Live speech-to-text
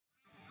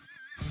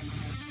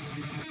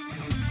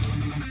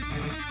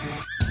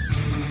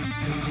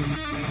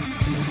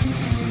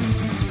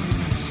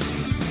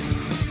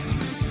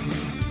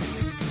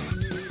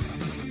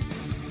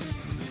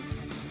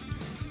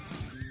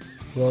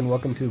Hello and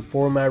welcome to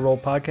For My Role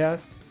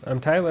podcast.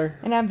 I'm Tyler.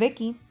 And I'm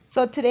Vicky.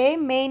 So today,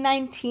 May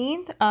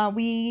 19th,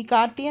 we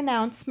got the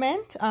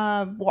announcement,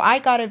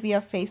 I got it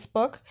via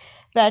Facebook,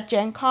 that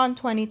Gen Con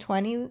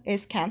 2020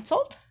 is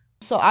canceled.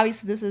 So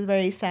obviously this is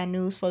very sad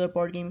news for the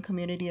board game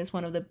community. It's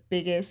one of the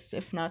biggest,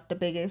 if not the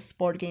biggest,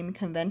 board game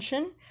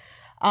convention.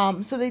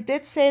 So they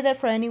did say that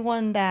for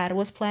anyone that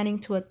was planning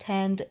to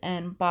attend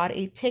and bought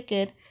a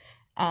ticket,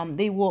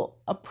 they will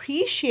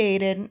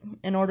appreciate it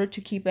in order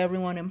to keep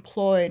everyone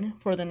employed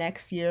for the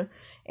next year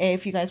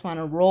if you guys want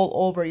to roll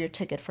over your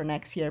ticket for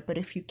next year. But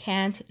if you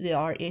can't, they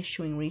are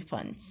issuing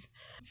refunds.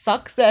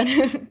 Sucks that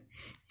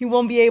you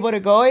won't be able to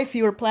go if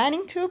you were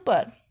planning to,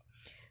 but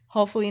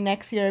hopefully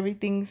next year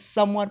everything's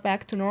somewhat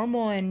back to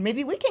normal and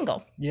maybe we can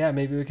go. Yeah,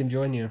 maybe we can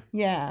join you.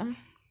 Yeah.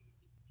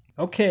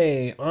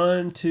 Okay,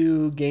 on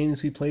to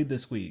games we played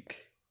this week.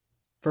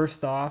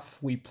 First off,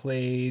 we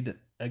played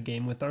a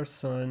game with our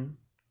son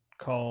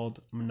called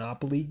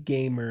Monopoly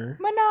Gamer.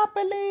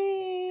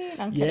 Monopoly!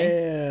 I'm kidding.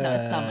 Yeah. No,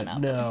 it's not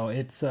Monopoly. No,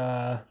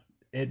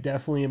 it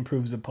definitely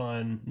improves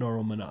upon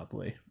normal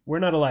Monopoly. We're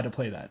not allowed to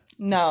play that.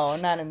 No,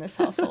 not in this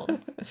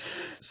household.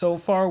 So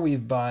far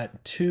we've bought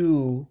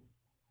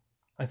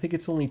I think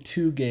it's only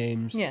two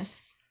games.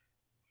 Yes.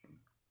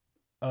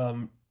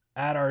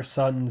 At our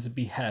son's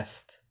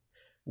behest.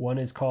 One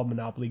is called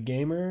Monopoly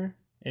Gamer,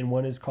 and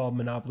one is called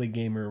Monopoly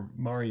Gamer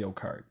Mario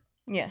Kart.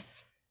 Yes.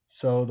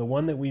 So the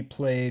one that we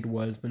played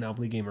was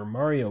Monopoly Gamer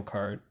Mario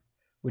Kart,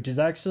 which is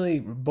actually,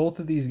 both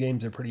of these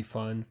games are pretty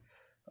fun,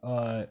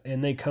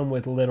 and they come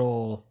with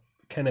little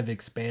kind of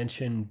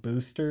expansion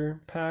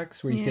booster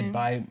packs where you could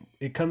buy,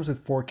 it comes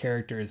with 4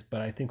 characters,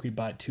 but I think we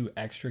bought 2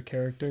 extra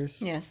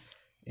characters. Yes.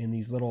 In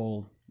these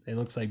little, it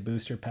looks like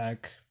booster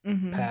packs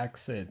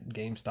at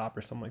GameStop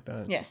or something like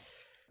that. Yes.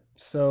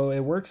 So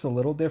it works a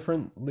little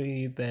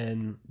differently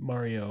than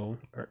Mario,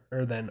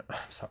 than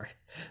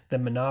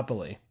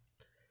Monopoly,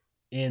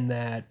 in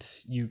that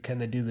you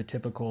kind of do the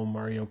typical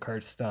Mario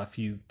Kart stuff.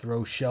 You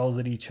throw shells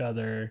at each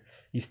other.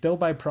 You still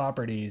buy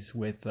properties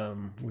with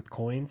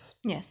coins.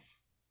 Yes.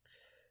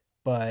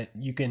 But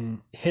you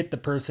can hit the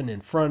person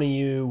in front of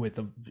you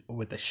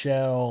with a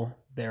shell.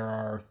 There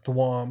are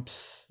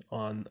thwomps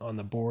on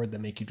the board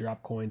that make you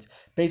drop coins.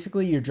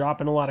 Basically, you're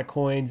dropping a lot of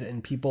coins,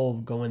 and people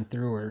going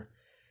through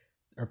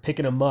are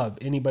picking them up.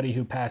 Anybody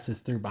who passes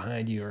through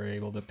behind you are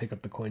able to pick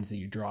up the coins that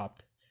you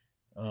dropped.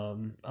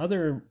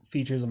 Other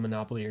features of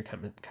Monopoly are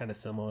kind of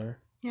similar.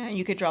 Yeah,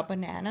 you could drop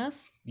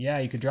bananas. Yeah,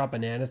 you could drop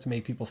bananas to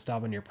make people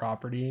stop on your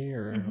property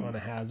or on a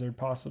hazard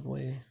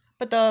possibly.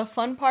 But the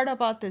fun part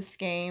about this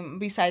game,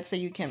 besides that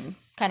you can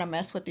kind of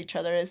mess with each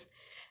other, is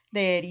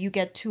that you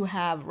get to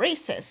have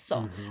races.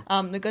 So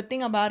the good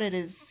thing about it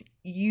is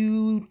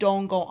you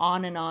don't go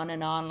on and on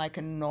and on like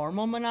a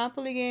normal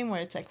Monopoly game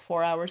where it's like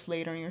 4 hours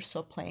later and you're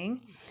still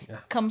playing. Yeah.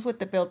 It comes with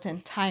the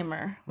built-in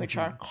timer, which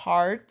are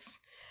cards,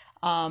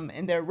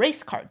 and they're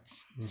race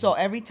cards. So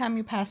every time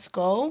you pass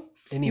go,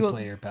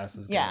 player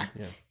passes go. Yeah.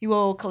 You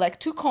will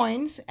collect 2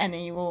 coins and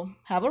then you will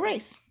have a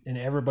race. And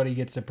everybody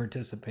gets to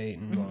participate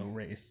in a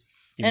race.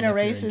 And a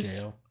race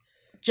is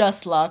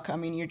just luck. I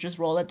mean, you just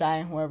roll a die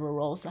and whoever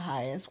rolls the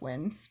highest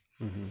wins.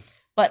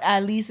 But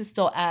at least it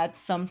still adds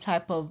some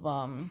type of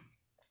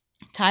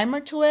timer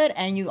to it,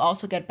 and you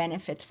also get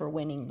benefits for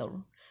winning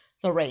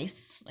the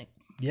race.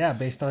 Yeah,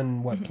 based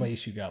on what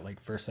place you got, like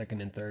first,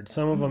 second, and third.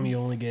 Some of them you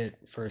only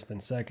get first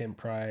and second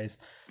prize.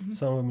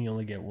 Some of them you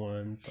only get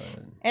one.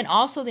 But... And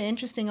also the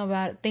interesting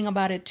thing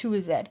about it too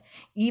is that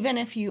even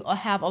if you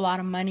have a lot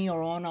of money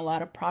or own a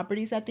lot of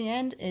properties at the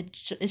end,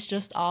 it's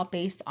just all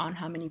based on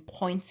how many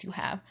points you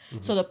have.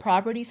 So the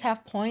properties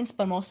have points,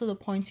 but most of the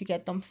points you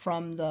get them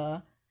from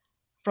the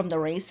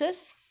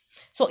races.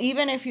 So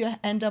even if you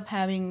end up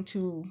having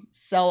to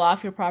sell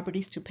off your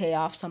properties to pay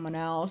off someone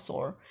else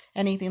or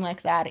anything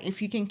like that,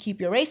 if you can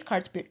keep your race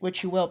cards,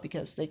 which you will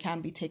because they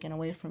can be taken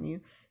away from you,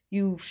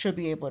 you should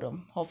be able to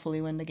hopefully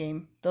win the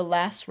game. The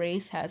last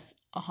race has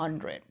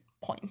 100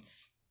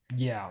 points.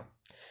 Yeah,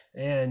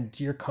 and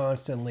you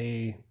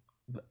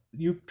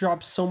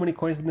drop so many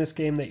coins in this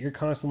game that you're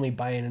constantly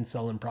buying and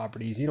selling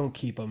properties. You don't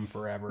keep them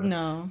forever.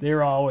 No.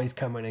 They're always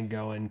coming and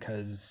going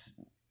because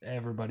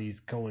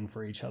everybody's going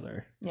for each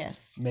other.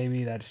 Yes.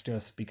 Maybe that's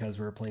just because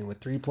we were playing with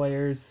 3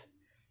 players,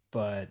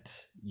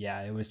 but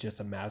yeah, it was just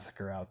a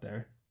massacre out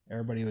there.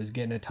 Everybody was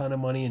getting a ton of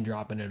money and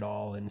dropping it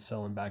all and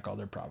selling back all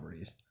their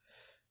properties.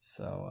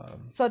 So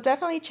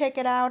definitely check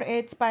it out.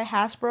 It's by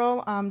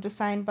Hasbro,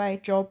 designed by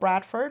Joe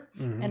Bradford,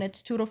 and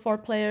it's 2 to 4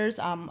 players.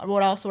 I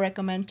would also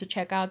recommend to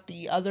check out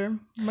the other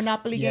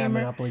Monopoly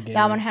Gamer. Monopoly Gamer.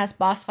 That one has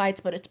boss fights,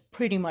 but it's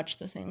pretty much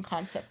the same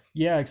concept.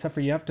 Yeah, except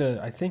for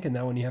I think in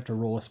that one you have to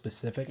roll a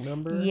specific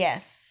number.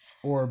 Yes.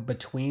 Or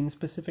between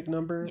specific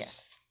numbers.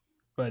 Yes.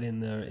 But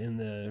in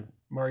the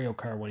Mario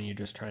Kart one, you're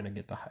just trying to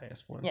get the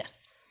highest one.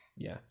 Yes.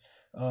 Yeah.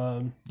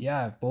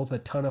 Both a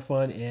ton of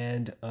fun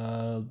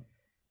and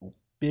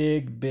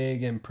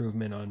big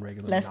improvement on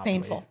regular Less Monopoly.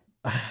 painful.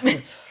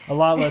 A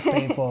lot less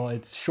painful.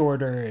 It's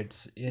shorter.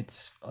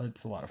 It's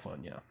a lot of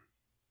fun.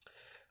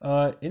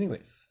 Yeah.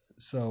 Anyways,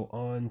 so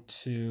on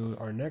to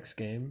our next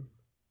game.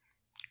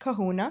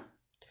 Kahuna.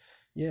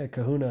 Yeah,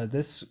 Kahuna.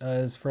 This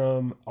is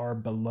from our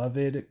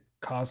beloved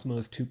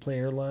Cosmos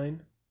 2-player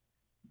line,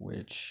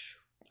 which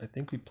I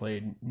think we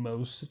played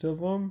most of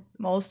them.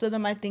 Most of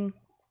them, I think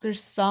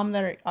there's some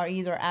that are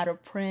either out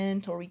of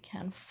print or we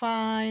can't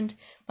find,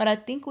 but I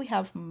think we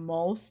have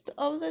most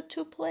of the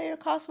 2-player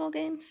Cosmo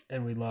games.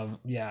 And we love,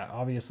 yeah,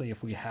 obviously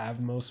if we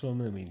have most of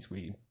them, it means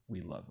we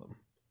love them.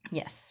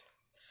 Yes.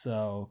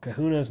 So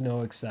Kahuna is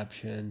no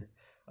exception.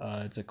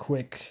 It's a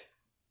quick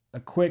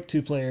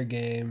 2-player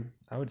game.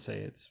 I would say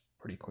it's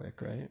pretty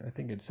quick, right? I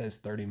think it says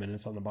 30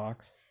 minutes on the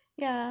box.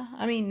 Yeah,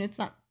 I mean, it's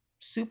not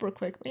super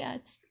quick, but yeah,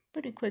 it's a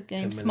pretty quick game.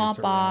 10 Small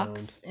minutes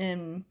box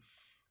and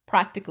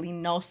practically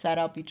no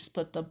setup. You just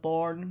put the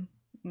board in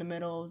the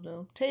middle of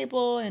the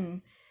table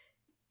and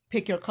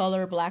pick your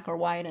color, black or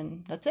white,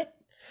 and that's it.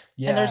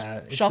 And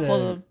there's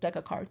shuffle a deck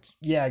of cards.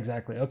 Yeah,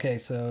 exactly. Okay,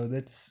 so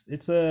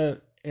it's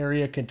a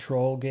area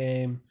control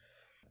game.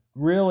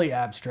 Really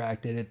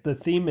abstracted. The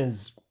theme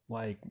is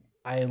like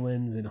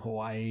islands in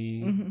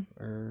Hawaii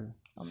or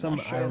I'm some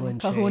not sure.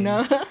 island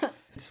Kahuna. chain.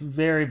 It's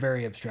very,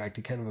 very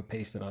abstracted, kind of a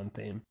pasted on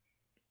theme.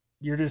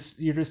 You're just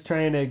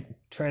trying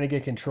to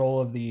get control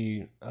of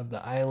the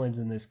islands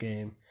in this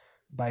game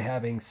by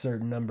having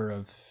certain number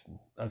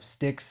of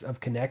sticks of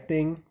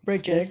connecting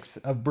Bridges. sticks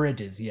of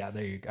bridges. Yeah,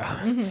 there you go.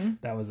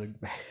 That was a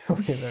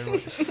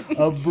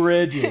Mm-hmm. of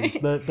bridges,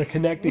 the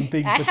connecting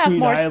things I have between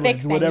more islands,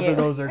 sticks than whatever you.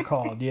 those are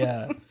called.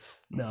 Yeah,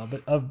 no,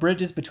 but of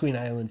bridges between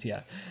islands.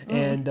 Yeah,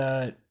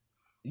 and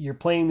you're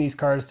playing these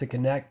cards to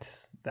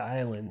connect the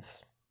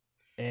islands,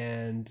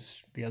 and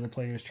the other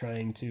player is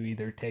trying to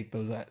either take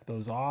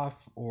those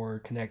off or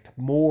connect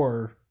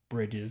more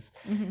bridges.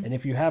 And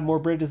if you have more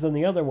bridges than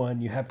the other one,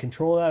 you have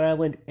control of that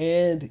island,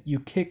 and you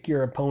kick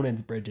your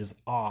opponent's bridges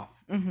off.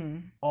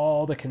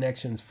 All the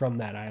connections from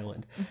that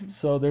island.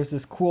 So there's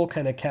this cool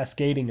kind of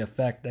cascading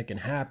effect that can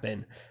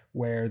happen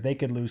where they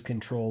could lose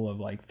control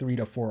of like 3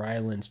 to 4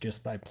 islands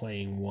just by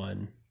playing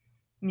one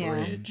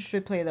bridge. If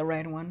they play the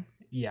right one.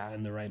 Yeah,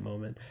 in the right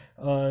moment.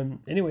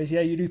 Anyways,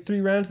 yeah, you do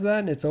 3 rounds of that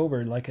and it's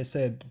over. Like I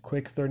said,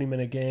 quick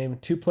 30-minute game,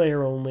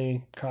 2-player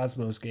only,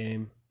 Cosmos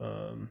game.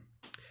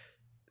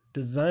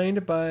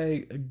 Designed by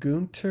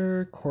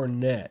Gunter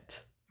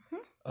Cornet.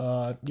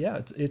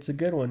 Yeah, it's a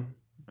good one.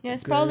 Yeah,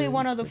 it's probably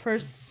one of the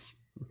first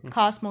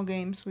Cosmo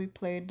games we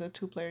played, the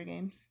 2-player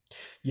games.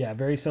 Yeah,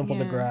 very simple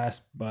to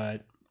grasp,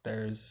 but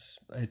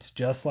it's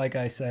just like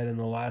I said in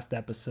the last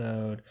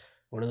episode,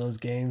 one of those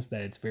games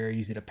that it's very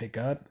easy to pick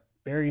up,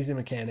 very easy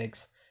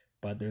mechanics,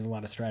 but there's a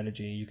lot of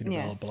strategy. You can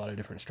develop a lot of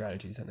different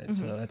strategies in it.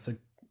 So that's a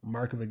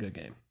mark of a good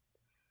game.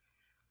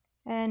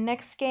 And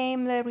next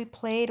game that we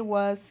played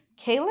was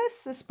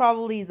Kalis. This is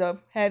probably the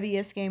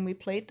heaviest game we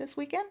played this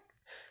weekend.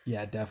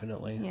 Yeah,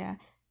 definitely. Yeah.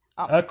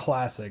 A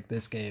classic.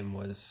 This game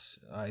was,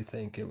 I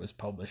think it was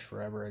published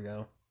forever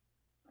ago.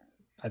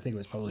 I think it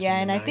was published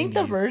in the 90s. I think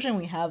the version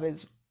we have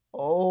is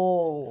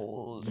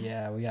old.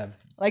 Yeah, we have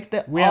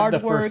the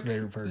first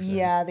version.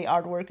 Yeah, the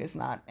artwork is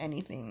not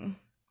anything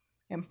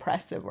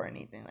impressive or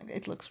anything. Like,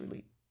 it looks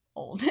really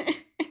old.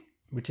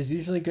 Which is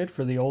usually good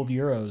for the old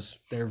Euros.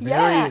 They're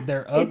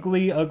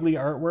ugly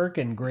artwork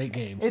and great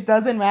games. It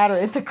doesn't matter.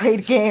 It's a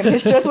great game.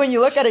 It's just when you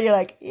look at it, you're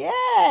like,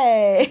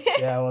 yay!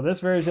 Yeah, well,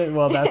 this version,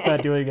 that's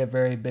not doing it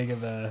very big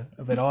of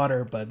an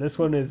honor, but this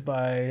one is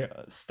by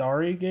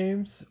Starry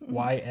Games,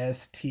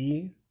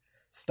 YST,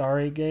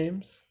 Starry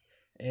Games,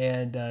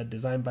 and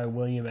designed by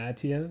William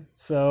Attia.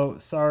 So,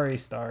 sorry,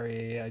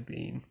 Starry, I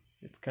mean,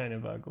 it's kind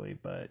of ugly,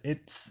 but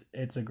it's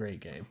a great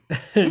game.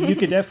 You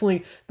could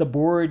definitely, the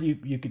board,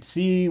 you could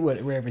see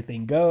where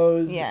everything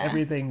goes. Yeah.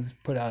 Everything's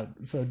put out.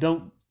 So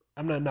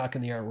I'm not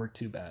knocking the artwork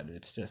too bad.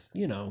 It's just,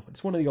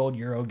 it's one of the old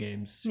Euro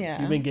games. Yeah.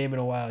 If you've been gaming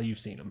a while, you've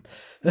seen them.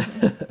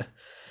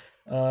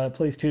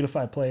 Plays 2 to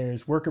 5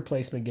 players, worker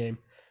placement game.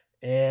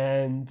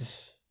 And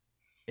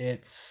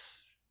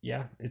it's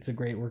a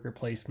great worker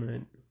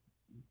placement.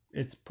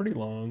 It's pretty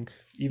long,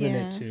 even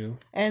at 2.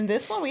 And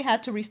this one we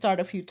had to restart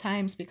a few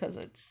times because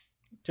it's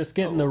just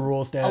getting the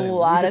rules down. We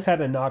just had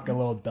to knock a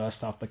little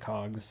dust off the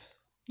cogs.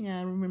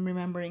 Yeah,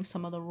 remembering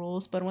some of the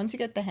rules. But once you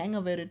get the hang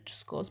of it, it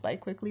just goes by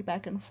quickly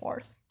back and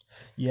forth.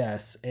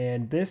 Yes,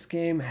 and this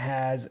game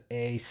has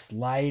a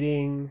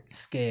sliding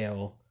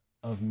scale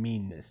of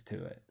meanness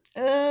to it.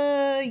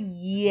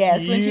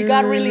 Yes, when she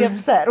got really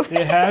upset.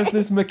 It has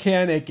this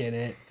mechanic in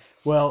it.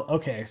 Well,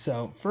 okay,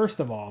 so first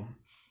of all,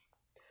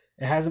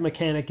 it has a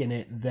mechanic in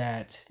it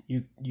that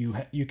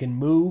you can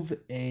move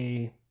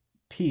a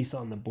piece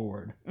on the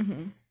board,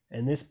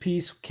 and this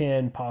piece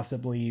can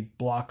possibly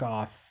block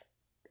off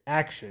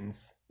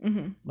actions.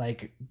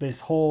 Like a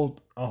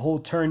whole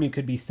turn, you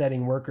could be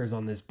setting workers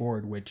on this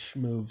board, which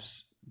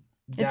moves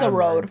downward. It's a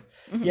road.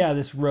 Yeah,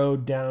 this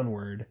road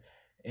downward,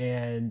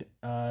 and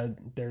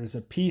there's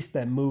a piece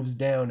that moves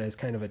down as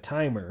kind of a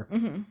timer.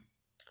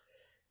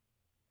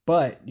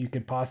 But you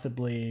could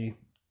possibly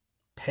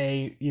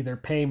either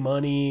pay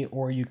money,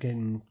 or you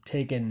can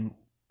take an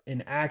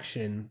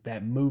action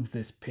that moves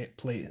this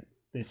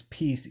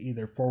piece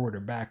either forward or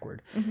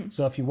backward.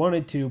 So if you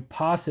wanted to,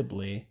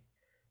 possibly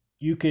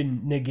you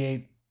can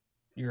negate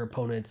your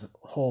opponent's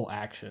whole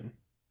action.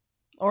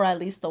 Or at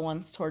least the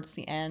ones towards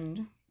the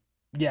end.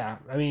 Yeah,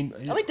 I mean,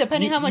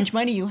 Depending how much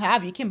money you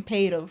have, you can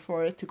pay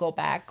for it to go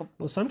back.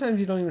 Well, sometimes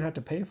you don't even have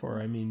to pay for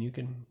it. I mean, you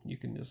can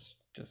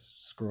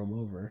just screw them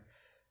over.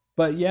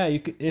 But yeah,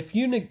 if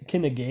you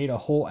can negate a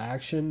whole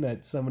action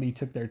that somebody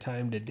took their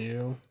time to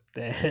do,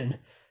 then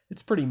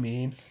it's pretty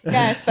mean.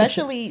 Yeah,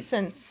 especially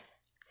since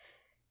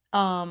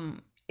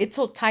it's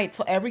so tight.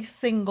 So every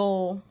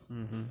single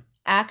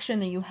action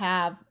that you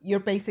have,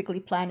 you're basically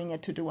planning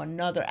it to do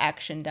another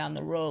action down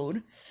the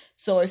road.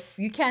 So if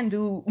you can't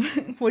do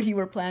what you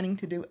were planning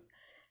to do,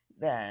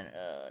 then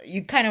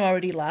you kind of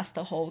already lost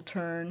the whole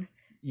turn.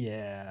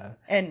 Yeah.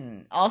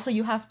 And also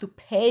you have to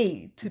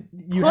pay to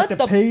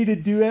pay to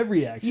do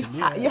every action.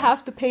 You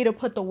have to pay to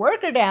put the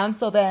worker down.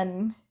 So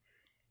then,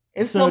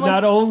 if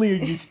not only are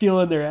you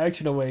stealing their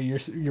action away,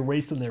 you're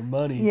wasting their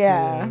money too.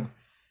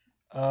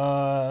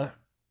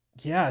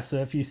 Yeah. So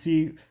if you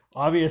see,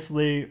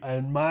 obviously,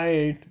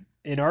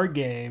 in our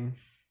game,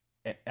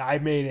 I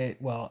made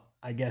it. Well,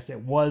 I guess it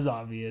was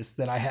obvious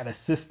that I had a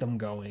system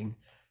going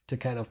to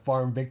kind of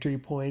farm victory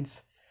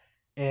points,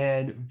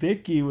 and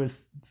Vicky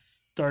was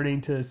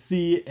starting to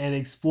see and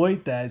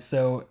exploit that.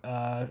 So,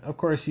 of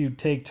course, you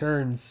take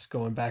turns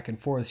going back and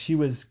forth. She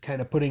was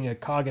kind of putting a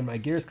cog in my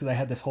gears because I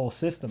had this whole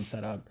system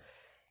set up.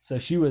 So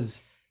she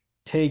was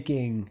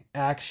taking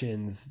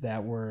actions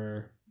that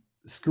were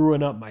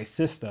screwing up my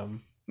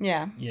system.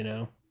 Yeah.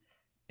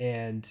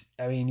 And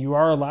I mean, you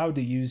are allowed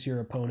to use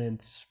your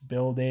opponent's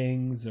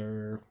buildings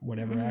or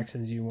whatever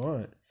actions you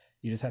want.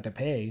 You just have to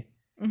pay,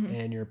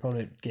 and your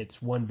opponent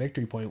gets 1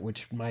 victory point,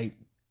 which might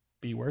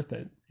be worth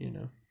it.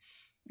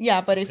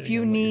 Yeah, but if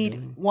you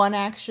need one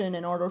action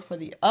in order for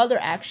the other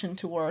action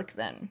to work,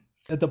 then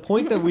at the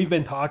point that we've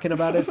been talking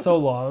about it so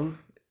long,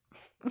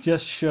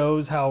 just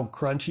shows how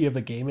crunchy of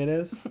a game it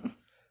is.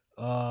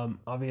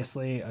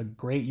 Obviously a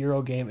great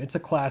Euro game. It's a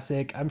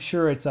classic. I'm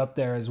sure it's up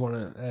there as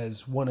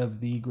one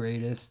of the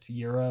greatest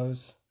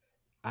Euros.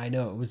 I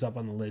know it was up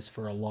on the list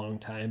for a long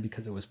time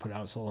because it was put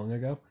out so long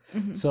ago.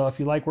 So if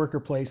you like worker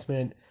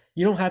placement,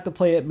 you don't have to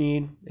play it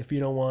mean if you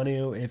don't want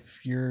to.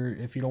 If you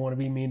don't want to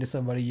be mean to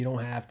somebody, you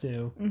don't have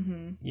to.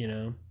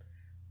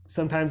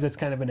 Sometimes it's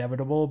kind of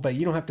inevitable, but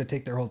you don't have to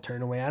take their whole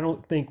turn away. I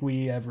don't think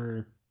we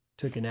ever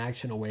took an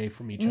action away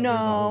from each other the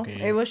whole game.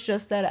 No, it was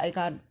just that I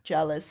got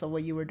jealous of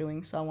what you were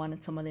doing, so I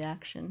wanted some of the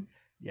action.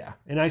 Yeah,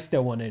 and I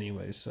still won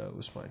anyways, so it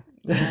was fine.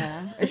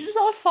 Yeah, it's just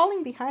I was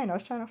falling behind. I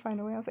was trying to find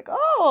a way. I was like,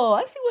 oh,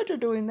 I see what you're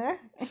doing there.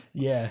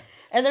 Yeah.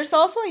 And there's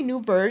also a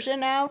new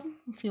version out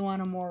if you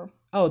want a more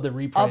the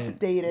reprint.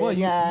 Updated. Well,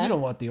 you yeah.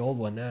 don't want the old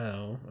one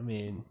now. I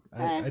mean,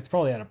 it's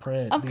probably out of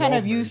print. I'm kind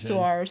of used to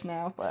ours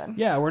now, but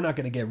yeah, we're not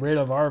gonna get rid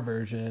of our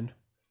version.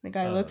 The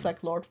guy looks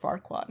like Lord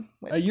Farquaad.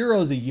 A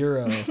euro's a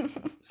euro.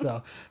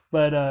 So,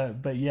 but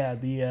yeah,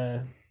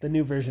 the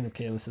new version of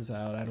Caelus is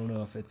out. I don't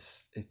know if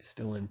it's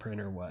still in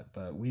print or what,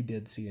 but we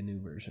did see a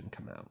new version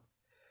come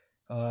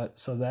out.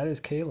 So that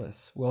is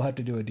Caelus. We'll have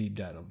to do a deep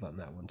dive on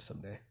that one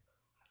someday.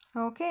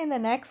 Okay, and the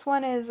next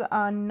one is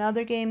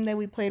another game that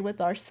we played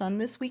with our son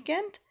this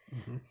weekend.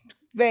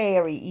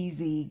 Very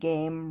easy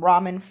game,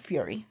 Ramen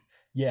Fury.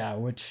 Yeah,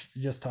 which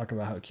just talk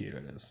about how cute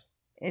it is.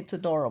 It's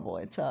adorable.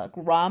 It's a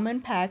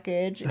ramen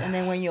package, and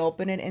then when you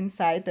open it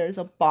inside, there's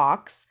a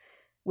box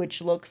which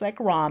looks like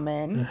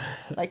ramen,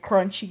 like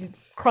crunchy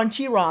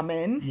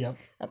ramen. Yep.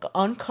 Like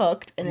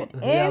uncooked, and then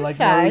inside, like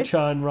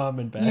Maruchan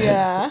ramen bag.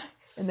 Yeah.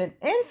 And then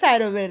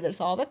inside of it, there's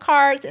all the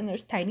cards, and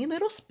there's tiny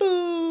little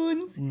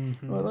spoons,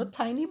 little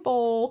tiny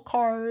bowl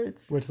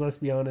cards. Which, let's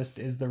be honest,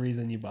 is the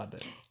reason you bought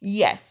it.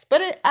 Yes, but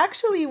it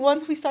actually,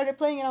 once we started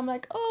playing it, I'm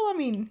like, oh, I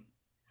mean,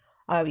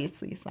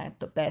 obviously it's not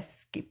the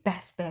best,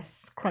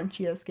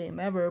 crunchiest game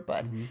ever,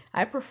 but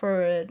I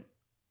prefer it.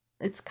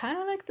 It's kind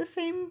of like the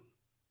same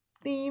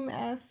theme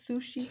as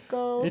Sushi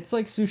Go. It's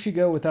like Sushi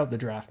Go without the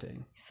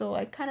drafting. So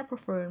I kind of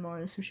prefer it more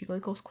than Sushi Go.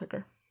 It goes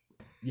quicker.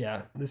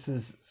 Yeah, this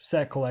is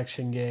set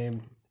collection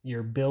game.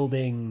 You're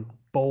building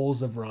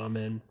bowls of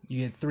ramen. You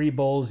get 3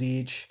 bowls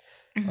each.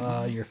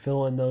 You're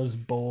filling those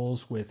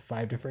bowls with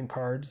 5 different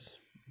cards.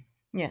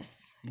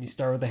 Yes. You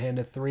start with a hand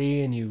of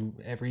 3,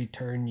 and every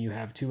turn you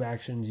have 2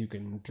 actions. You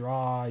can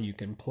draw, you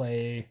can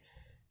play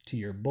to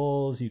your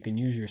bowls, you can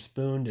use your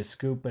spoon to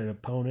scoop an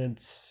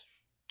opponent's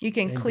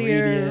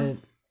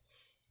ingredient.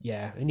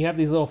 Yeah, and you have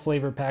these little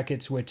flavor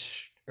packets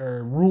which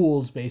are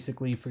rules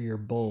basically for your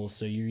bowls.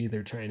 So you're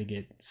either trying to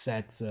get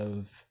sets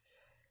of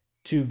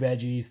 2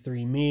 veggies,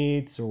 3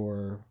 meats,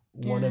 or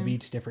one of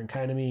each different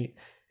kind of meat.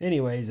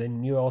 Anyways,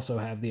 and you also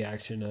have the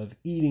action of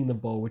eating the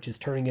bowl, which is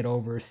turning it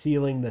over,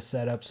 sealing the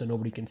setup so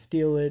nobody can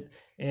steal it,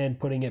 and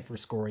putting it for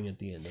scoring at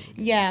the end of the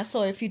game. Yeah,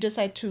 so if you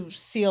decide to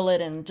seal it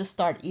and just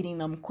start eating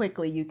them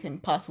quickly, you can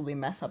possibly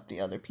mess up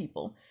the other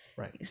people.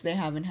 Right. Because they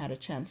haven't had a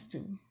chance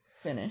to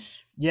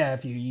finish. Yeah,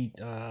 if you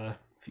eat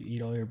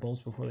all your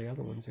bowls before the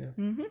other ones, yeah.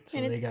 So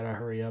and they gotta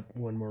hurry up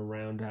one more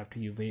round after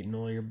you've eaten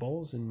all your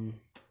bowls, and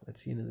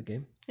that's the end of the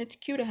game. It's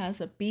cute. It has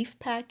the beef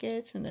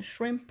packets and the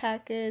shrimp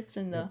packets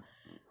and the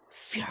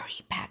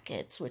Fury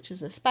packets, which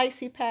is a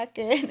spicy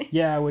packet.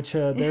 Yeah, which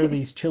there are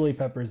these chili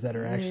peppers that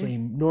are actually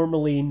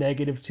normally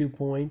 -2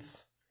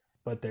 points,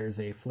 but there's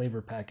a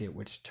flavor packet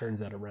which turns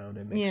that around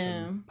and makes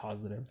them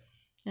positive.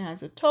 It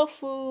has a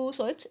tofu,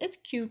 so it's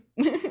cute.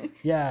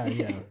 Yeah.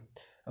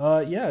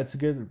 Yeah, it's a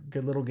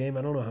good little game.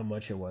 I don't know how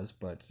much it was,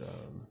 but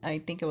I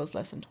think it was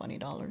less than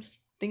 $20.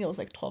 I think it was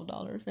like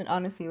 $12, and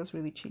honestly, it was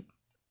really cheap.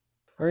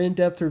 our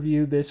in-depth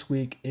review this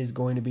week is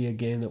going to be a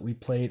game that we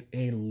played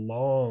a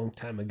long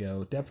time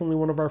ago. Definitely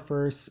one of our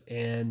first,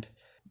 and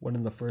one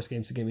of the first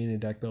games to get me into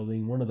deck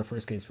building. One of the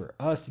first games for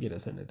us to get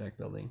us into deck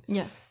building.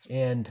 Yes.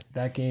 And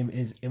that game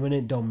is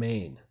Imminent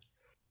Domain.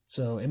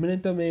 So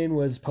Imminent Domain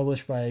was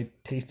published by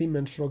Tasty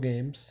Minstrel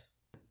Games.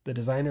 The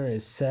designer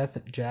is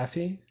Seth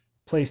Jaffe.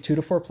 Plays 2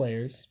 to 4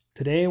 players.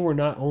 Today we're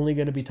not only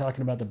going to be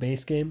talking about the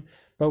base game,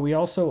 but we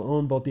also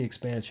own both the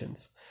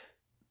expansions.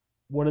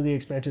 One of the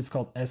expansions is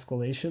called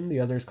Escalation,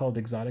 the other is called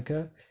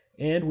Exotica,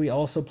 and we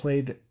also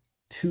played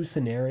 2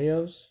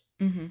 scenarios,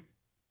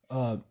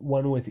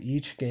 one with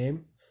each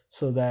game,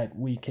 so that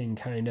we can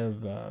kind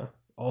of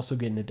also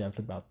get into depth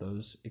about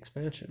those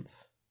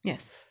expansions.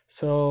 Yes.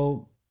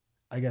 So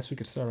I guess we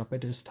could start off by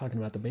just talking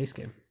about the base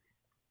game.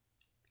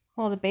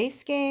 Well, the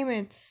base game,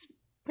 it's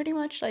pretty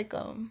much like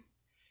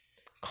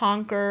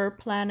conquer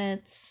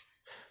planets.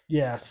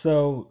 Yeah,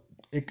 so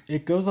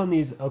it goes on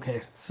these.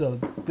 Okay, so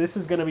this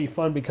is going to be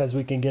fun because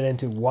we can get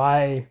into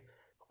why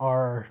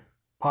our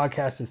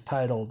podcast is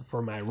titled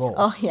For My Role.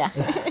 Oh, yeah.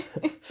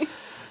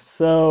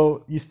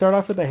 So you start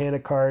off with a hand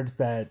of cards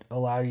that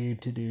allow you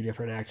to do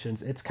different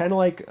actions. It's kind of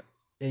like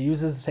it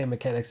uses the same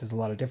mechanics as a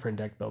lot of different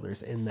deck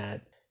builders in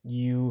that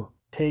you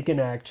take an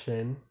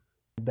action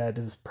that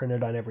is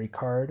printed on every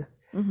card,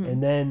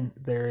 and then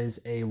there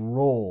is a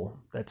roll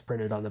that's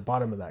printed on the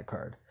bottom of that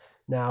card.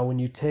 Now, when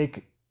you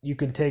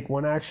can take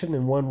one action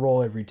and one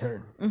roll every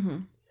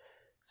turn.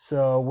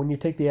 So when you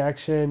take the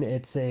action,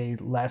 it's a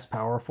less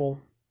powerful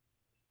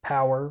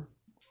power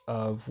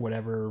of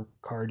whatever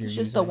card you're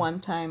using. It's just a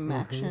one-time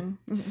action.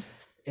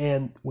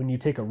 And when you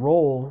take a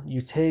roll,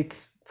 you take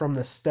from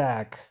the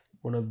stack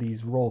one of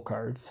these roll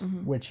cards,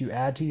 which you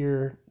add to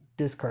your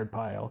discard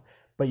pile,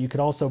 but you could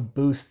also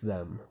boost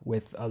them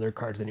with other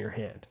cards in your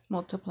hand.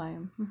 Multiply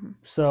them.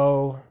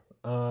 So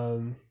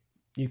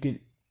you could,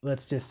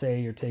 let's just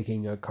say you're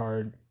taking a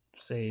card,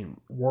 say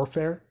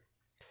Warfare.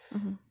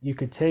 You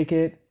could take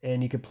it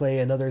and you could play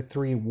another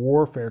 3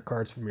 Warfare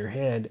cards from your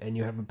hand, and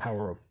you have a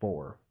power of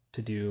 4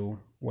 to do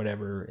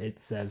whatever it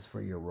says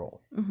for your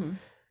roll.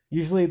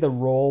 Usually the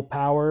roll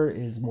power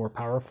is more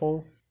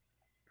powerful,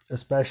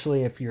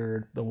 especially if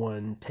you're the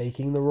one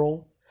taking the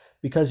roll,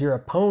 because your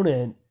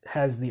opponent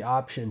has the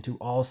option to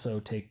also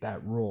take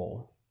that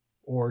roll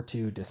or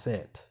to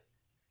dissent.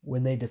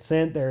 When they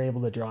dissent, they're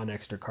able to draw an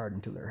extra card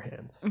into their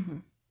hands.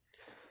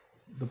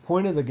 The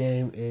point of the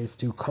game is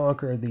to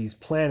conquer these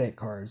planet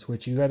cards,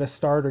 which you got a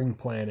starting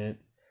planet,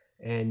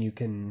 and you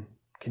can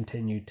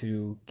continue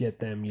to get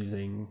them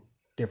using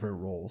different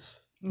rolls.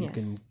 You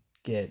can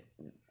get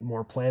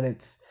more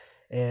planets,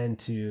 and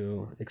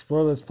to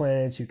explore those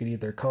planets, you can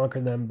either conquer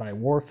them by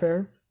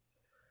warfare,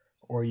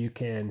 or you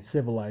can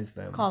civilize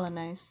them.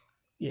 Colonize.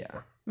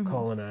 Yeah,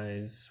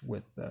 colonize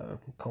with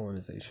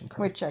colonization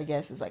card. Which I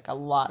guess is like a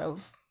lot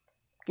of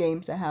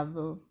games that have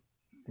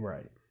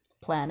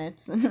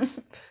planets.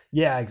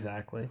 Yeah,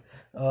 exactly.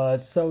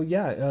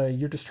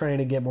 You're just trying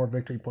to get more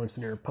victory points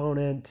than your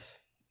opponent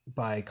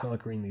by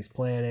conquering these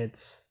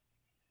planets.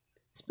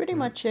 It's pretty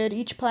much it.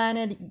 Each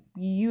planet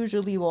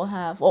usually will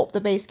have, well, the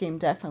base game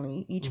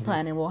definitely, each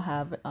planet will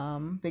have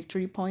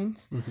victory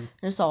points.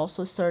 There's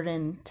also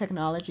certain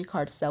technology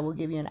cards that will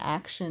give you an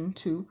action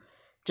to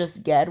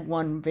just get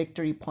 1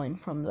 victory point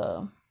from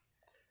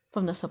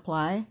the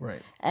supply.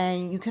 Right.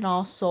 And you can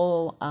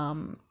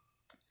also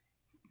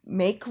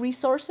make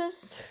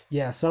resources.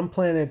 Yeah, some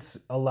planets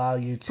allow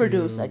you to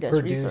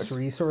produce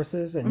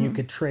resources, and you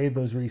could trade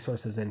those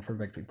resources in for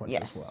victory points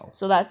as well.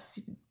 So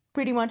that's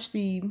pretty much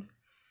the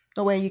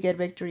way you get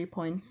victory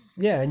points.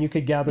 Yeah, and you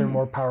could gather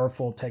more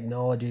powerful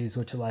technologies,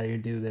 which allow you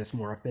to do this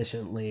more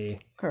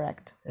efficiently.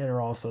 Correct. And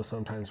are also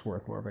sometimes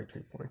worth more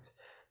victory points.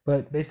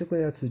 But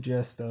basically, that's the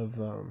gist of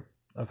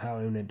how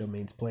Imminent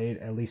Domain's played,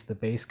 at least the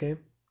base game.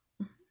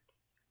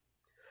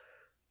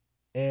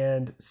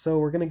 And so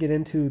we're going to get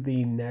into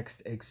the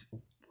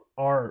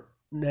our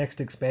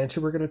next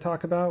expansion we're going to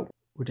talk about,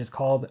 which is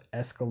called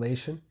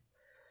Escalation.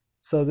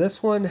 So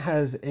this one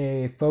has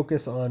a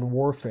focus on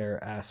warfare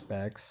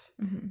aspects.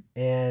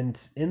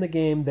 And in the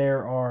game,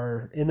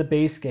 in the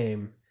base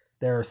game,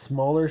 there are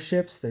smaller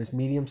ships, there's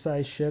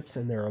medium-sized ships,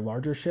 and there are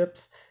larger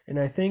ships. And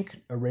I think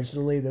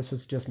originally this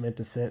was just meant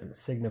to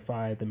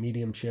signify the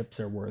medium ships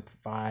are worth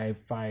 5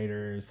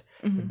 fighters,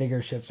 the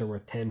bigger ships are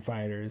worth 10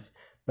 fighters.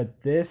 But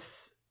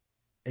this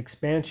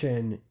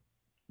expansion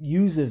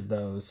uses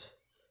those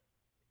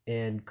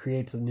and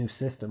creates a new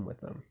system with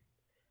them.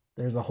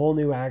 There's a whole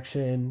new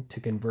action to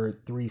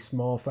convert 3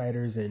 small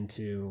fighters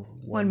into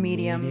 1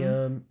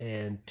 medium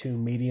and 2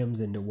 mediums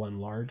into 1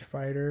 large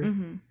fighter.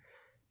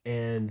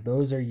 And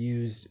those are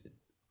used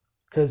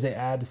because it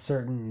adds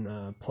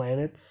certain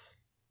planets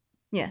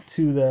Yes.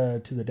 to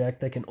the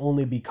deck that can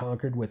only be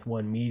conquered with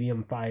one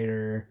medium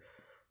fighter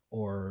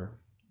or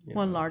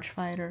One large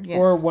fighter. Yes.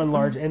 or one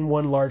large and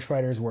one large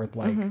fighter is worth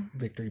like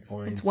victory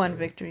points. It's one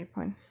victory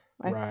point.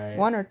 Right.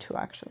 One or two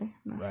actually.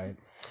 Right.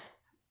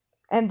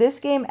 And this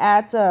game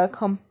adds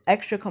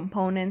extra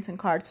components and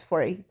cards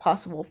for a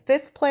possible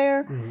fifth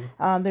player.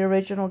 The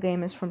original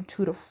game is from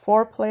 2 to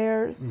 4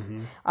 players.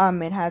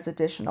 It has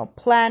additional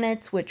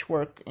planets which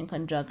work in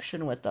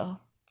conjunction with the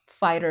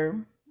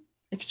fighter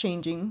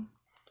exchanging.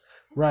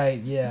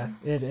 Right, yeah.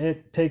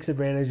 It takes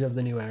advantage of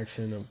the new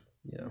action of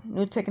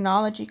new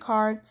technology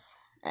cards,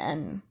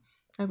 and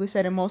like we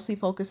said, it mostly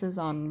focuses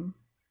on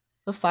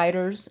the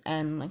fighters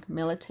and like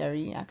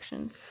military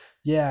actions.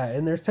 Yeah,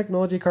 and there's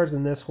technology cards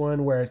in this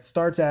one where it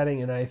starts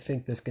adding, and I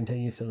think this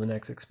continues to the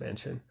next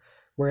expansion,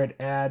 where it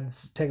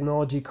adds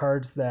technology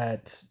cards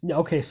that,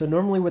 okay, so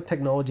normally with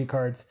technology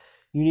cards,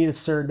 you need a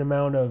certain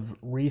amount of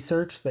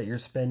research that you're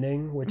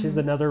spending, which is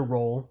another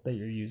role that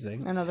you're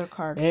using. Another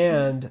card.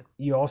 And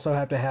you also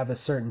have to have a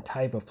certain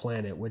type of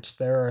planet, which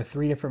there are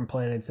 3 different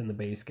planets in the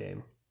base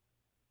game.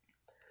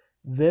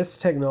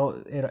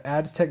 It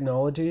adds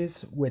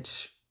technologies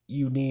which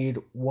you need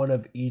one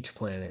of each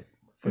planet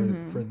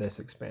for this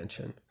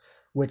expansion,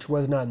 which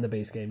was not in the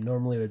base game.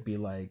 Normally it would be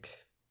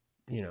like,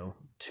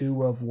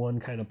 2 of one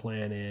kind of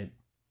planet,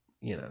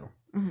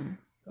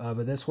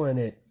 but this one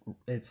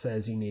it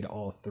says you need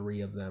all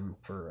 3 of them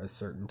for a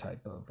certain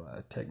type of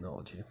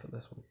technology for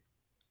this one.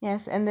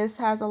 Yes, and this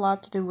has a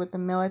lot to do with the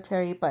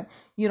military, but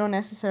you don't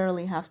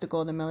necessarily have to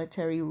go the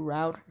military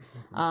route.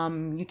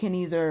 You can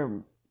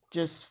either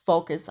just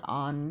focus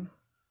on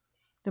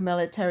the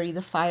military,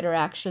 the fighter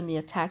action, the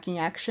attacking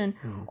action,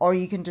 or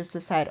you can just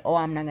decide,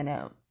 I'm not going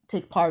to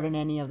take part in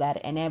any of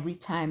that. And every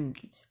time,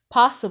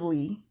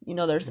 possibly,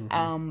 there's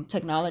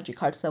technology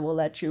cards that will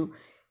let you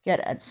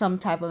get some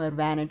type of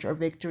advantage or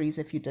victories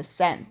if you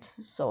dissent.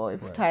 So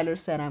if Tyler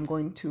said, I'm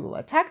going to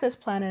attack this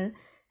planet,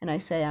 and I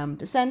say I'm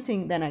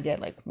dissenting, then I get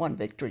like 1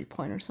 victory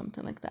point or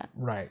something like that.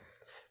 Right.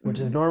 Which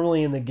is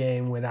normally in the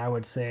game when I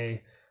would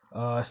say,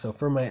 so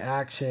for my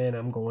action,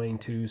 I'm going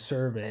to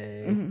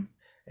survey.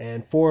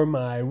 And for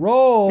my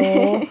roll,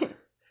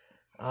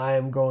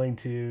 I'm going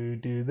to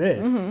do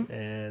this.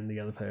 And the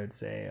other player would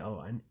say,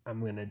 I'm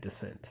going to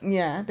dissent.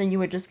 Yeah, then you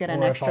would just get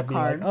an extra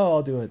card. Like,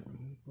 I'll do it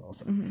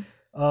also.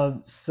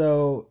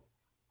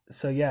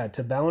 So yeah,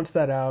 to balance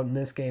that out, in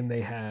this game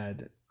they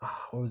had,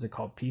 what was it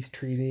called? Peace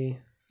Treaty?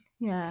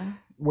 Yeah.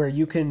 Where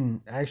you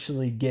can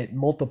actually get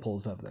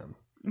multiples of them.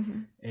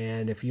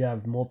 And if you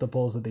have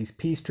multiples of these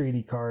peace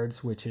treaty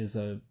cards, which is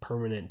a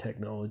permanent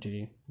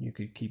technology you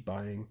could keep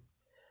buying,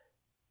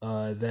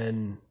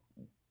 then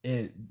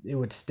it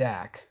would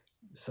stack.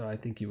 So I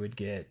think you would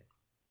get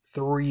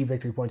 3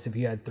 victory points if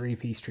you had 3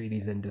 peace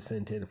treaties and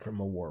dissented from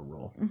a war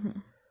roll.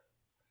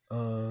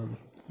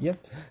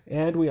 Yep.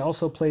 And we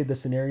also played the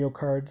scenario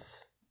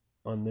cards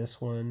on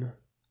this one,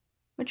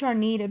 which are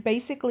needed.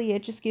 Basically,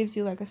 it just gives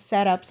you like a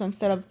setup. So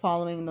instead of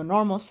following the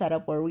normal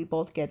setup where we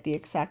both get the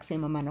exact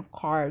same amount of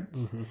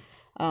cards,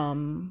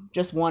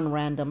 just one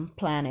random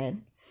planet,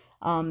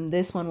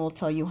 this one will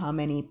tell you how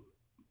many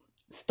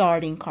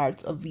starting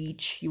cards of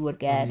each you would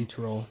get. Each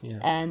roll, yeah.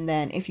 And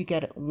then if you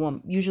get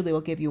one, usually it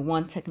will give you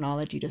 1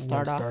 technology to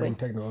start off with. Starting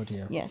technology,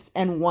 yeah. Yes,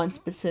 and 1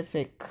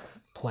 specific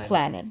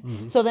planet.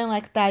 So then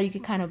like that, you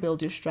can kind of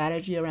build your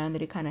strategy around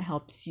it. It kind of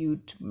helps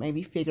you to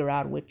maybe figure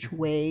out which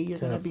way you're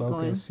going to be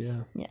focus,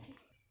 going. Yeah. Yes.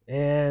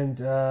 And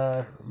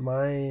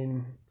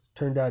mine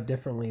turned out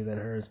differently than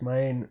hers.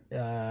 Mine,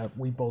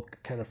 we both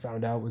kind of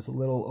found out was a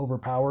little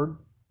overpowered.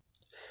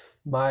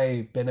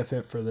 My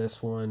benefit for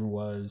this one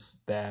was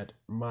that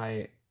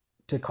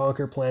to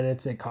conquer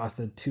planets, it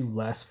costed 2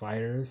 less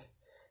fighters.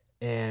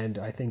 And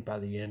I think by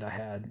the end I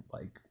had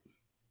like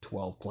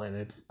 12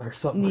 planets or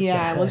something like that.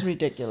 Yeah, it was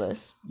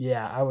ridiculous.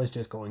 Yeah, I was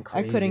just going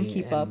crazy. I couldn't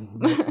keep up.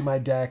 my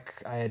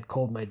deck, I had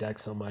culled my deck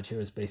so much, it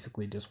was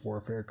basically just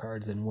warfare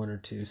cards and 1 or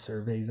 2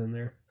 surveys in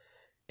there.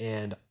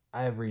 And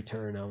every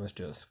turn I was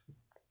just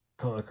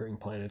conquering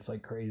planets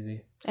like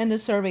crazy. And the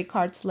survey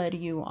cards let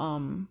you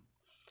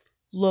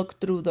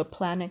look through the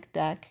planet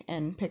deck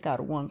and pick out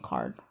 1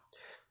 card.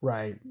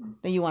 Right.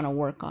 That you want to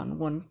work on.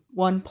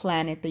 One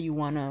planet that you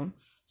want to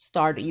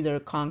start either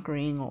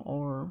conquering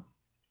or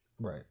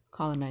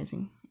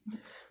colonizing.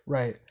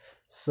 Right.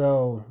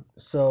 So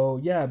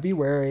yeah, be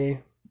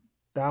wary.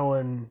 That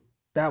one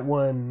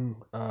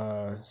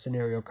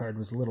scenario card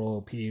was a little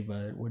OP,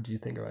 but what did you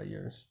think about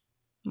yours?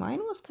 Mine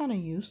was kind of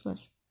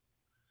useless.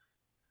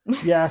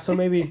 Yeah, so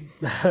maybe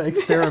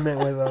experiment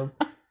with them.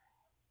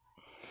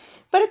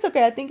 But it's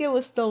okay. I think it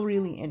was still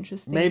really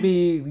interesting.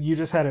 Maybe you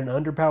just had an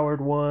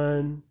underpowered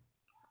one.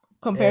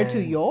 Compared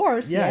to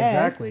yours, yeah, yes.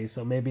 Exactly.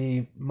 So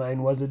maybe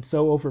mine wasn't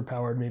so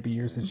overpowered. Maybe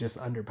yours is just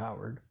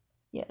underpowered.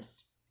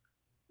 Yes.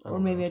 Or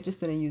maybe I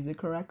just didn't use it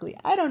correctly.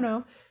 I don't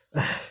know.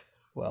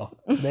 Well,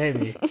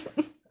 maybe.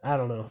 I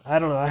don't know.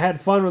 I had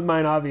fun with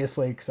mine,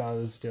 obviously, because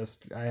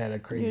I had a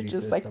crazy system.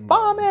 You're just like,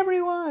 bomb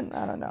everyone.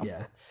 I don't know.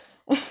 Yeah.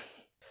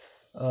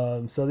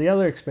 So the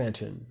other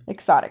expansion.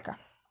 Exotica.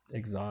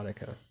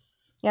 Exotica.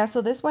 Yeah,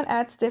 so this one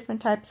adds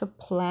different types of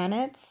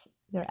planets.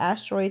 They're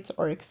asteroids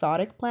or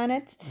exotic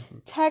planets.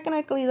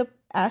 Technically, the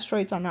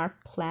asteroids are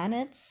not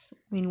planets.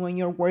 I mean, when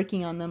you're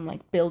working on them,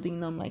 like building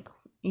them, like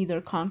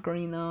either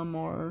conquering them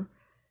or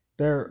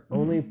They're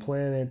only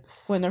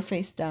planets when they're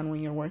face down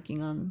when you're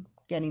working on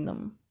getting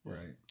them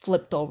right.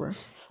 flipped over.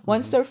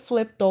 Once they're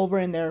flipped over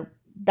and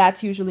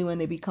that's usually when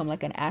they become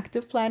like an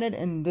active planet.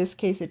 In this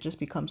case, it just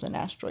becomes an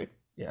asteroid.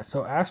 Yeah,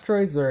 so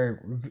asteroids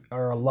are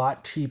a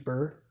lot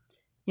cheaper.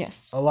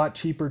 Yes. A lot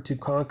cheaper to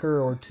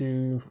conquer or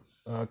to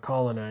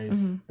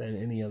colonize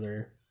than any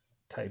other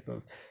type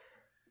of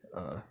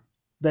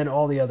than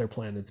all the other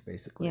planets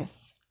basically.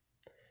 Yes.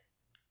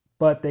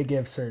 But they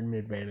give certain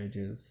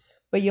advantages.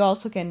 But you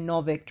also get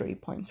no victory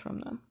points from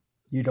them.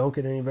 You don't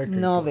get any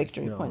victory no points.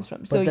 Victory points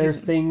from them. But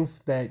there's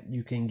things that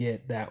you can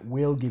get that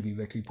will give you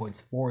victory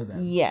points for them.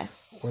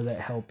 Yes. Or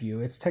that help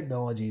you. It's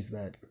technologies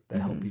that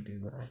help you do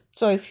that.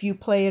 So if you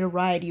play it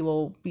right, you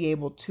will be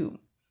able to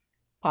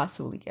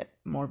possibly get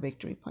more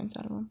victory points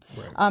out of them.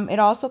 Right. It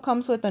also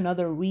comes with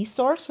another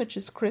resource, which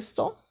is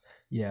crystal.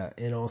 Yeah,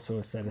 and also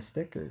a set of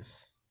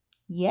stickers.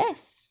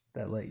 Yes.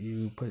 That let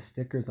you put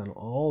stickers on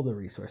all the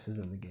resources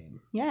in the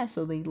game. Yeah,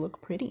 so they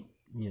look pretty.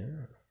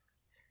 Yeah.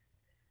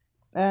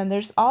 And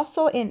there's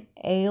also an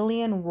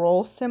alien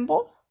roll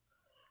symbol,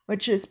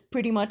 which is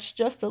pretty much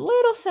just a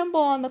little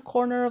symbol on the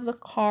corner of the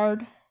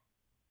card.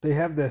 They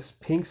have this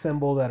pink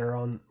symbol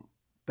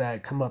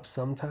that come up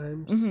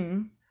sometimes.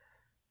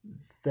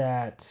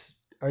 That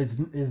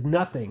is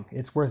nothing.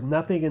 It's worth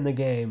nothing in the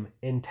game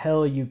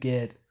until you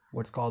get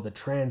what's called a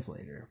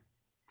translator.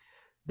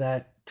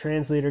 That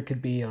translator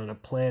could be on a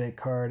planet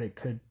card. It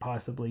could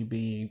possibly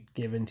be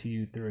given to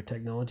you through a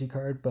technology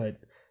card, but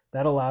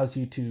that allows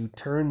you to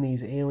turn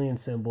these alien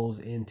symbols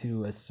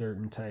into a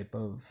certain type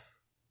of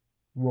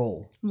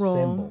roll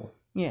symbol.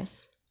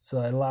 Yes.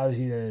 So it allows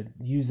you to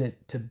use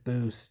it to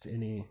boost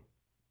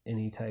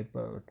any type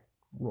of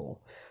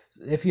roll.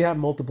 So if you have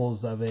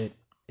multiples of it,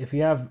 if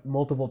you have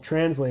multiple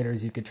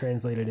translators, you could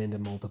translate it into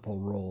multiple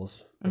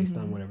rolls based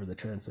on whatever the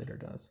translator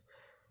does.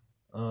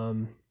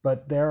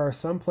 But there are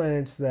some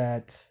planets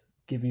that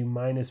give you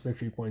minus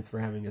victory points for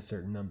having a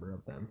certain number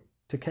of them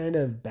to kind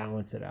of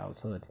balance it out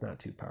so it's not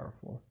too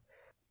powerful.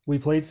 We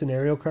played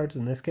scenario cards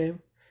in this game,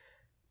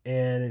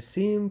 and it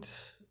seemed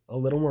a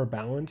little more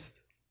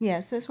balanced.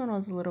 Yes, this one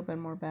was a little bit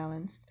more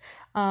balanced.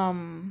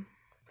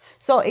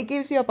 So it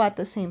gives you about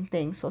the same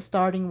thing. So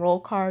starting roll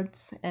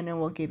cards, and it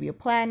will give you a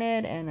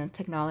planet and a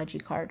technology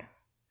card.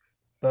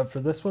 But for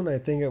this one, I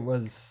think it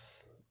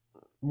was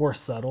more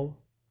subtle.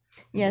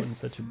 Yes. It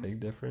wasn't such a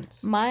big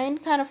difference. Mine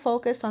kind of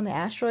focused on the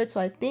asteroids,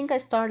 so I think I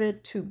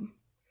started to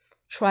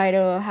try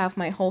to have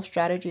my whole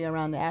strategy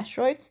around the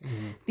asteroids.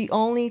 The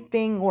only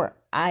thing where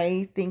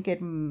I think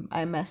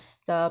I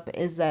messed up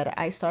is that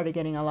I started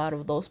getting a lot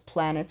of those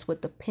planets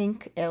with the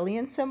pink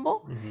alien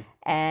symbol.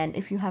 And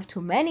if you have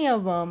too many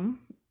of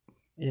them,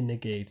 it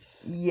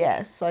negates.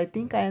 Yes, so I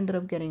think I ended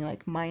up getting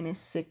like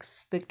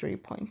 -6 victory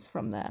points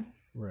from that.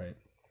 Right.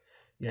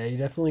 Yeah, you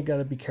definitely got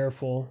to be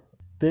careful.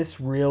 This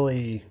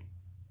really,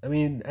 I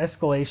mean,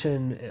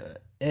 Escalation,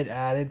 it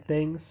added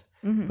things,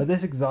 but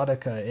this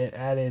Exotica, it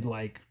added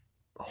like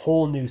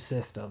whole new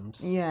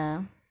systems.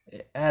 Yeah.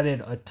 It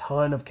added a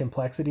ton of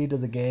complexity to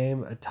the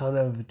game, a ton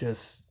of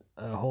just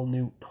whole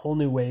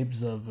new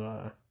waves of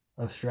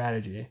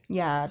strategy.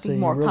 Yeah, I think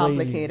more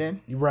complicated.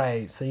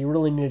 Right. So you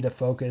really needed to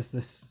focus.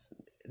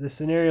 The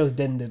scenarios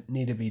didn't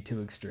need to be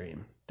too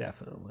extreme,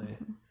 definitely.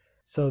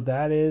 So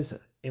that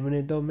is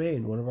Imminent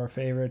Domain, one of our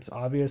favorites,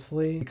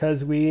 obviously,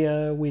 because we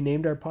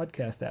named our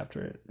podcast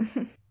after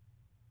it.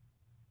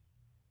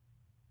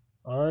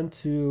 On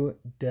to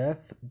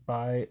Death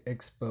by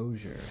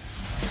Exposure.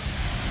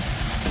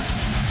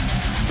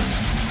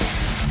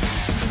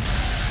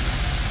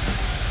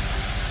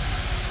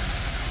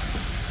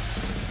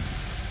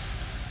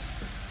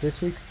 This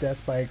week's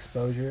Death by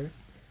Exposure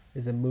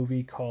is a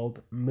movie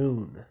called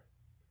Moon.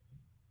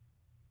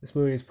 This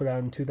movie was put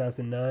out in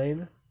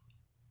 2009,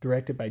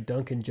 directed by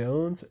Duncan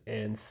Jones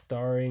and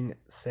starring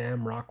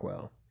Sam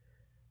Rockwell.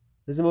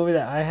 This is a movie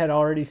that I had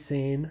already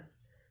seen,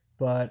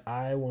 but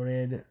I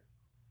wanted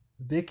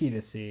Vicky to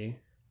see.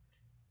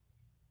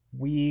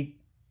 We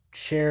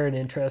share an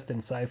interest in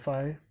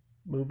sci-fi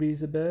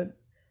movies a bit.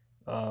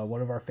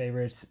 One of our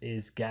favorites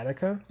is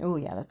Gattaca. Oh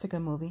yeah, that's a good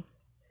movie.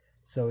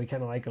 So we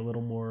kind of like a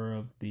little more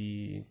of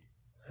the,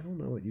 I don't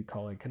know what you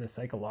call it, kind of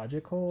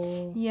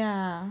psychological.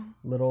 Yeah.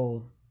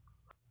 Little,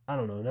 I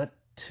don't know, not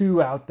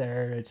too out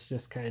there. It's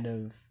just kind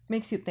of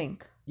makes you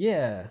think.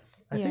 Yeah,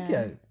 I think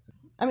yeah.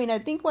 I mean, I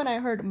think when I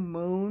heard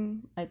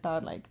Moon, I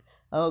thought like,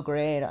 oh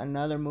great,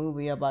 another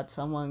movie about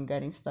someone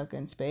getting stuck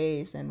in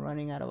space and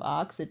running out of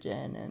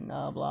oxygen and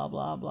blah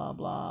blah blah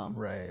blah.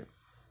 Right.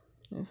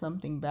 And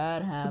something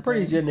bad happens. It's a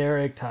pretty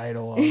generic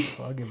title.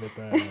 I'll give it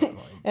that. Like,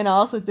 and I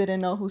also didn't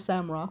know who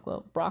Sam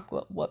Rockwell.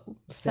 What?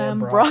 Sam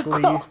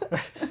Broccoli.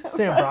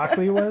 Sam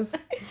Broccoli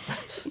was.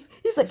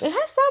 He's like, it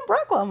has Sam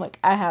Rockwell. I'm like,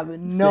 I have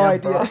no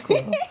idea.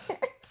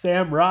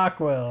 Sam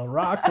Rockwell.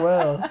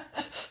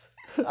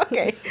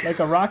 Okay. Like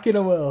a rock in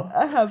a will.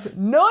 I have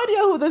no idea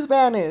who this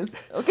man is.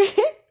 Okay.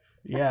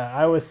 Yeah,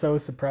 I was so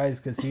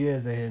surprised because he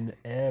is in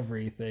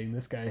everything.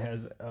 This guy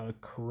has a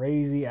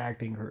crazy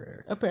acting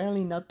career.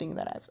 Apparently nothing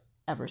that I've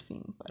ever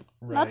seen, but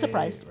not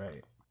surprised.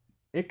 Right.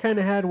 It kind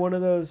of had one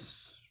of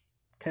those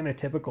kind of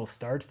typical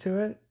starts to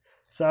it,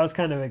 so I was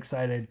kind of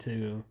excited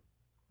to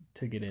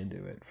get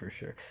into it for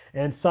sure.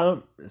 And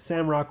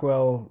Sam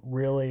Rockwell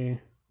really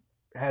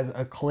has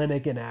a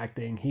clinic in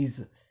acting.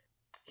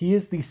 He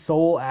is the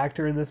sole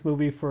actor in this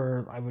movie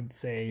for, I would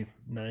say,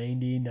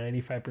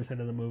 95%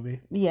 of the movie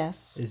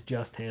Yes. is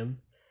just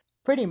him.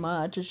 Pretty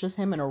much. It's just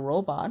him and a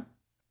robot.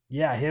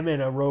 Yeah, him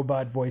and a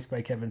robot voiced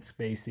by Kevin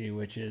Spacey,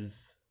 which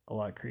is a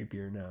lot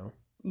creepier now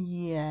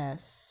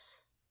Yes.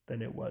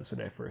 than it was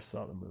when I first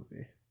saw the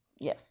movie.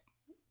 Yes.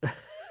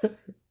 So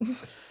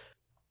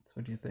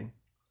what do you think?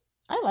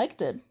 I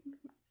liked it.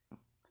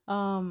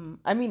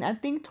 I mean, I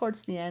think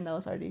towards the end I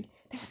was already,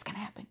 this is gonna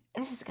happen.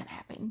 This is gonna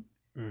happen.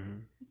 Mm-hmm.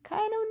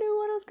 Kind of knew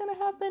what was gonna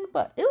happen,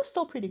 but it was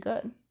still pretty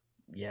good.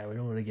 Yeah, we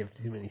don't want to give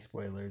too many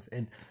spoilers.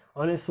 And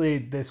honestly,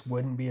 this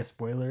wouldn't be a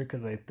spoiler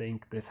because I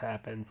think this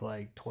happens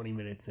like 20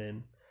 minutes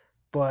in.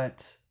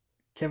 But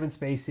Kevin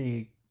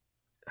Spacey,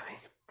 I mean,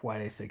 why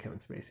did I say Kevin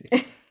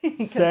Spacey?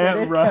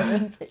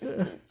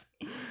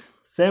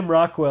 Sam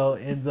Rockwell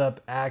ends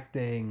up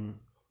acting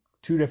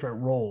two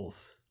different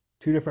roles,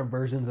 two different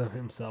versions of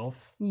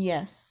himself,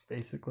 Yes.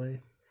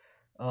 basically.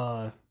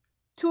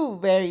 Two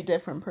very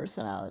different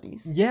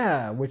personalities.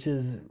 Yeah, which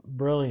is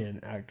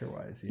brilliant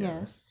actor-wise. Yeah.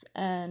 Yes.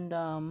 And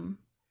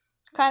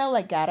kind of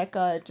like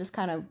Gattaca, it just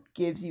kind of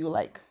gives you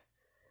like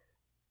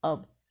a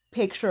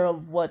picture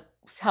of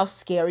how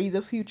scary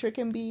the future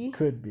can be.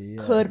 Could be.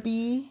 Yeah. Could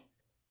be.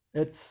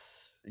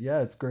 It's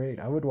great.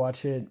 I would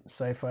watch it.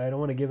 Sci-fi. I don't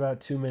want to give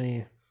out too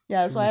many.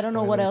 Yeah, that's why I don't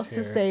know what else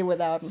to say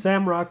without.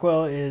 Sam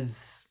Rockwell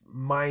is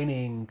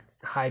mining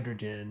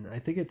hydrogen. I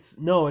think it's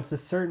a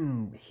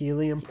certain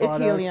helium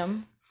product. It's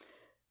helium.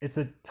 It's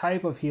a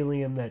type of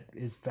helium that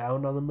is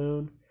found on the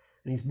moon,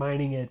 and he's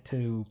mining it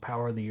to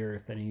power the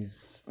Earth. And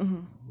he's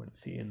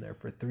what's he in there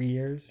for 3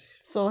 years?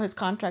 So his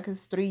contract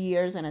is 3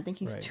 years, and I think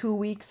he's 2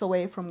 weeks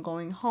away from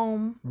going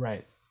home.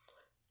 Right.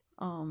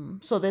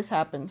 So this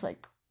happens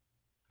like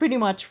pretty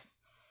much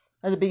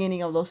at the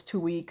beginning of those 2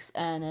 weeks,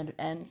 and it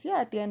ends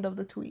at the end of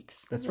the 2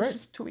 weeks. That's right.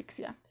 Just 2 weeks,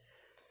 yeah.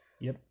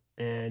 Yep.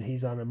 And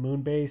he's on a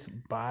moon base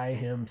by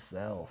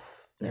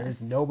himself.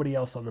 There's nobody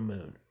else on the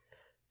moon.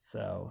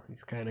 So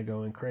he's kind of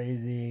going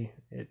crazy.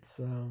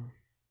 It's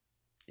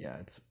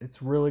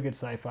it's really good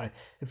sci-fi.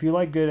 If you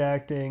like good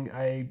acting,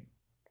 I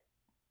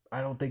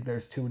don't think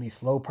there's too many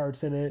slow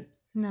parts in it.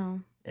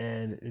 No.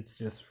 And it's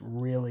just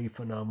really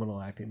phenomenal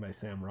acting by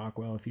Sam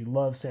Rockwell. If you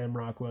love Sam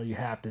Rockwell, you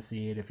have to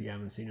see it if you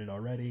haven't seen it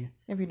already.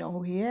 If you know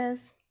who he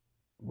is.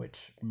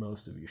 Which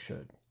most of you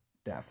should,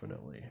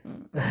 definitely.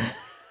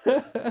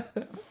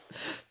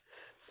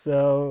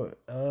 So,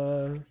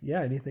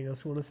 anything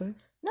else you want to say?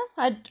 No,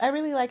 I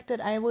really liked it.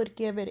 I would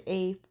give it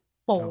a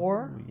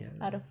 4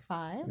 out of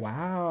 5.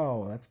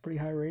 Wow, that's a pretty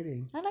high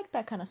rating. I like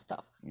that kind of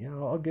stuff. Yeah,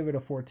 I'll give it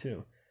a 4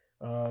 too.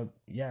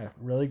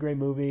 Really great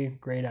movie,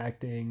 great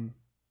acting,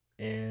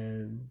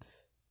 and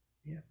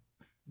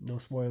no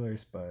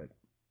spoilers, but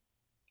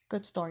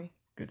good story.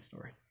 Good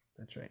story.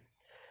 That's right.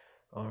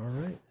 All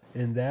right,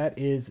 and that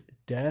is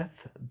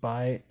Death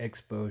by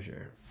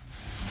Exposure.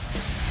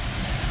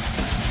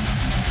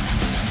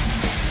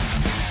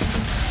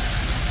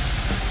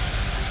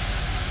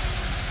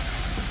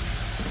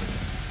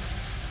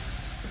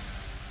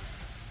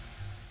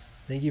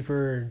 Thank you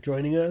for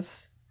joining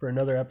us for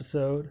another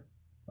episode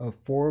of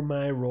For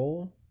My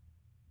Role.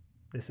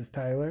 This is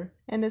Tyler.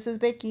 And this is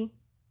Vicky.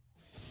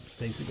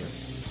 Thanks again.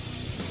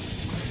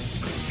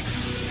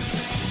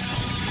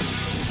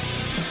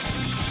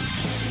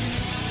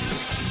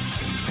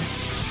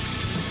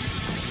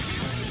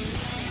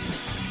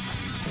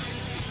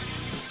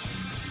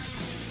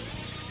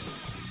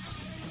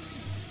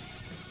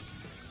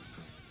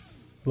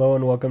 Hello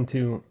and welcome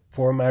to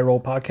For My Role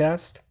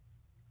podcast.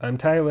 I'm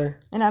Tyler.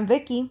 And I'm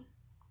Vicky.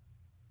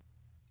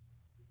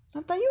 I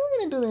thought you were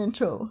going to do the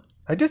intro.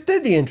 I just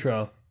did the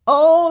intro.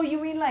 Oh,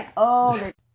 you mean like,